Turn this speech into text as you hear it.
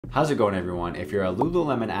How's it going, everyone? If you're a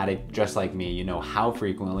Lululemon addict just like me, you know how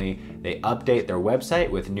frequently they update their website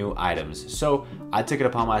with new items. So I took it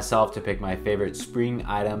upon myself to pick my favorite spring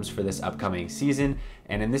items for this upcoming season.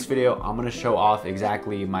 And in this video, I'm gonna show off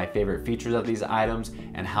exactly my favorite features of these items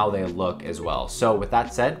and how they look as well. So with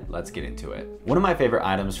that said, let's get into it. One of my favorite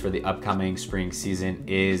items for the upcoming spring season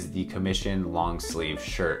is the commission long sleeve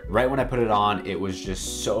shirt. Right when I put it on, it was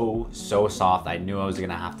just so soft. I knew I was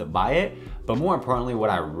gonna have to buy it. But more importantly, what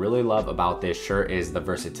I really love about this shirt is the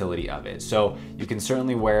versatility of it. So you can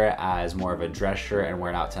certainly wear it as more of a dress shirt and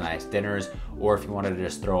wear it out to nice dinners, or if you wanted to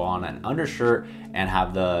just throw on an undershirt and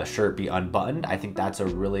have the shirt be unbuttoned, I think that's a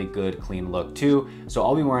really good clean look too. So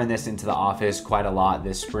I'll be wearing this into the office quite a lot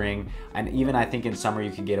this spring. And even I think in summer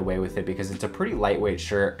you can get away with it because it's a pretty lightweight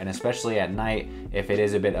shirt, and especially at night, if it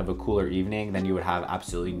is a bit of a cooler evening, then you would have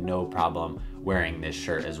absolutely no problem wearing this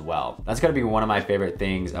shirt as well. That's gotta be one of my favorite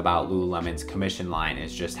things about Lululemon's commission line,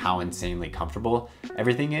 is just how insanely comfortable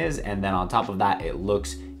everything is. And then on top of that, it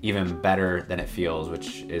looks even better than it feels,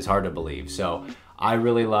 which is hard to believe. So I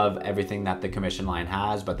really love everything that the commission line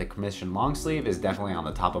has, but the commission long sleeve is definitely on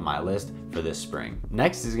the top of my list for this spring.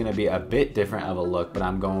 Next is gonna be a bit different of a look, but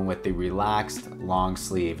I'm going with the relaxed long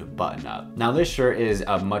sleeve button up. Now this shirt is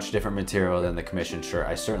a much different material than the commission shirt.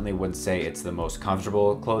 I certainly wouldn't say it's the most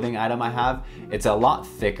comfortable clothing item I have. It's a lot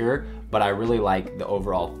thicker, but I really like the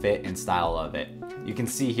overall fit and style of it. You can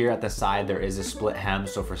see here at the side, there is a split hem.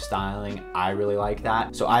 So for styling, I really like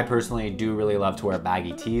that. So I personally do really love to wear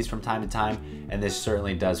baggy tees from time to time, and this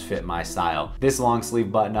certainly does fit my style. This long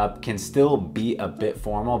sleeve button up can still be a bit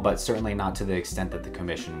formal, but certainly not to the extent that the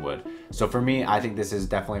commission would. So for me, I think this is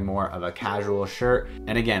definitely more of a casual shirt.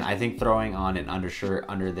 And again, I think throwing on an undershirt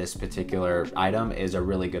under this particular item is a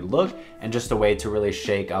really good look, and just a way to really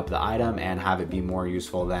shake up the item and have it be more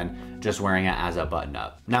useful than just wearing it as a button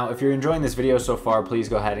up. Now, if you're enjoying this video so far, please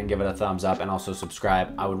go ahead and give it a thumbs up and also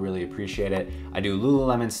subscribe. I would really appreciate it. I do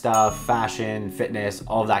Lululemon stuff, fashion, fitness,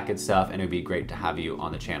 all of that good stuff, and it'd be great to have you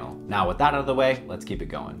on the channel. Now, with that out of the way, let's keep it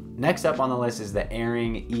going. Next up on the list is the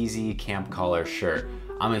Airing Easy Camp Collar shirt.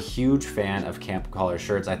 I'm a huge fan of camp collar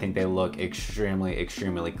shirts. I think they look extremely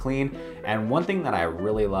clean. And one thing that I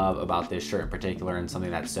really love about this shirt in particular, and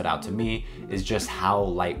something that stood out to me, is just how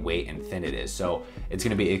lightweight and thin it is. So it's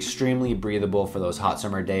gonna be extremely breathable for those hot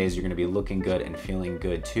summer days. You're gonna be looking good and feeling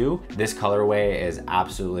good too. This colorway is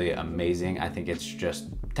absolutely amazing. I think it's just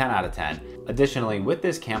 10 out of 10. Additionally, with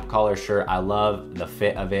this camp collar shirt, I love the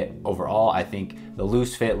fit of it overall. I think the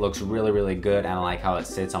loose fit looks really good, and I like how it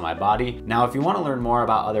sits on my body. Now, if you want to learn more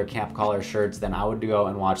about other camp collar shirts, then I would go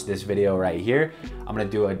and watch this video right here. I'm gonna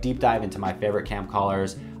do a deep dive into my favorite camp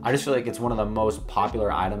collars. I just feel like it's one of the most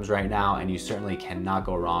popular items right now, and you certainly cannot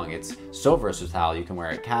go wrong. It's so versatile. You can wear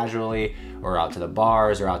it casually or out to the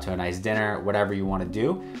bars or out to a nice dinner, whatever you want to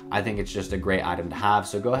do. I think it's just a great item to have.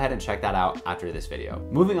 So go ahead and check that out after this video.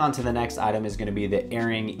 Moving on to the next item is going to be the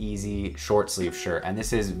Airing Easy short sleeve shirt. And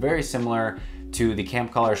this is very similar to the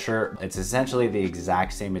camp collar shirt. It's essentially the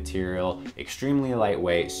exact same material, extremely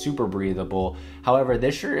lightweight, super breathable. However,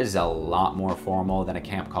 this shirt is a lot more formal than a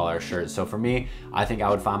camp collar shirt. So for me, I think I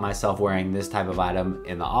would find myself wearing this type of item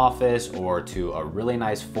in the office or to a really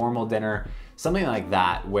nice formal dinner, something like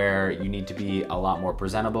that, where you need to be a lot more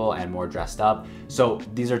presentable and more dressed up. So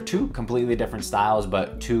these are two completely different styles,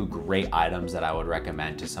 but two great items that I would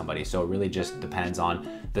recommend to somebody. So it really just depends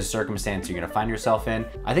on the circumstance you're gonna find yourself in.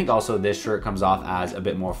 I think also this shirt comes off as a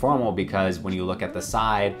bit more formal because when you look at the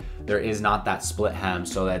side, there is not that split hem,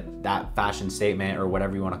 so that fashion statement or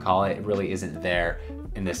whatever you wanna call it, it really isn't there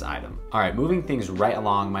in this item. All right, moving things right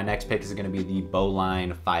along, my next pick is gonna be the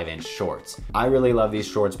Bowline 5-inch shorts. I really love these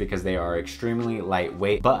shorts because they are extremely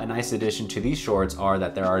lightweight, but a nice addition to these shorts are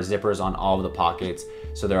that there are zippers on all of the pockets.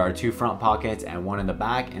 So there are 2 front pockets and 1 in the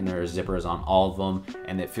back, and there are zippers on all of them,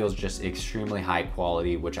 and it feels just extremely high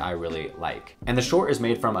quality, which I really like. And the short is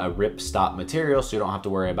made from a ripstop material, so you don't have to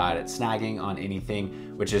worry about it snagging on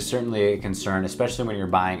anything, which is certainly a concern, especially when you're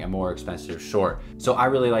buying a more expensive short. So I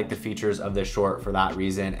really like the features of this short for that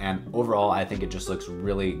reason, and overall I think it just looks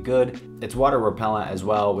really good. It's water repellent as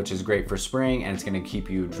well, which is great for spring, and it's gonna keep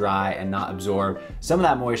you dry and not absorb some of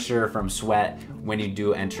that moisture from sweat when you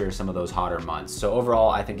do enter some of those hotter months. So overall,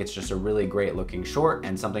 I think it's just a really great looking short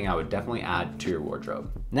and something I would definitely add to your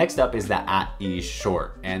wardrobe. Next up is the At Ease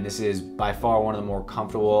short, and this is by far one of the more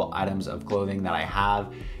comfortable items of clothing that I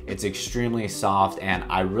have. It's extremely soft, and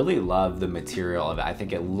I really love the material of it. I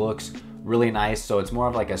think it looks really nice. So it's more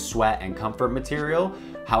of like a sweat and comfort material.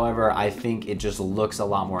 However, I think it just looks a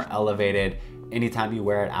lot more elevated anytime you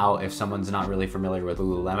wear it out, if someone's not really familiar with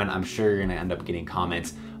Lululemon, I'm sure you're gonna end up getting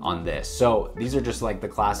comments on this. So these are just like the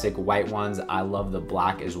classic white ones. I love the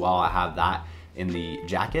black as well. I have that in the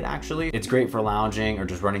jacket actually. It's great for lounging or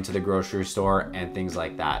just running to the grocery store and things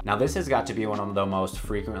like that. Now this has got to be one of the most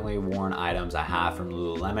frequently worn items I have from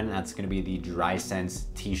Lululemon, and that's gonna be the Dry Sense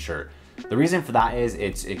t-shirt. The reason for that is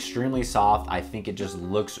it's extremely soft. I think it just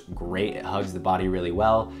looks great. It hugs the body really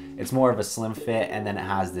well. It's more of a slim fit, and then it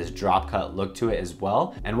has this drop cut look to it as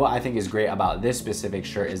well. And what I think is great about this specific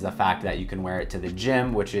shirt is the fact that you can wear it to the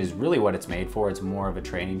gym, which is really what it's made for. It's more of a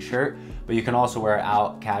training shirt, but you can also wear it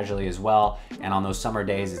out casually as well. And on those summer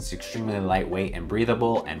days, it's extremely lightweight and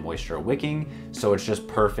breathable and moisture wicking. So it's just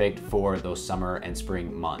perfect for those summer and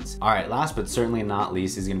spring months. All right, last but certainly not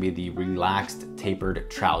least is gonna be the relaxed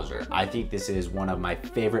tapered trouser. I think this is one of my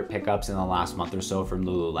favorite pickups in the last month or so from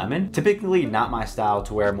Lululemon. Typically not my style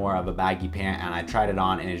to wear more of a baggy pant, and I tried it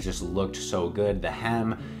on and it just looked so good. The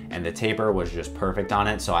hem and the taper was just perfect on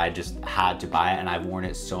it, so I just had to buy it, and I've worn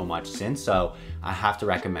it so much since, so I have to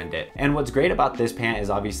recommend it. And what's great about this pant is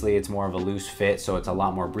obviously it's more of a loose fit, so it's a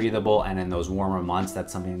lot more breathable, and in those warmer months,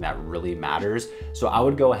 that's something that really matters. So I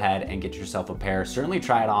would go ahead and get yourself a pair. Certainly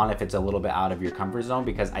try it on if it's a little bit out of your comfort zone,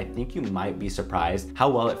 because I think you might be surprised how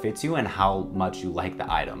well it fits you and how much you like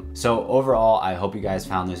the item. So overall, I hope you guys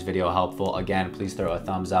found this video helpful. Again, please throw a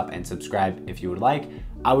thumbs up and subscribe if you would like.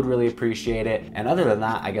 I would really appreciate it. And other than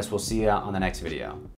that, I guess we'll see you on the next video.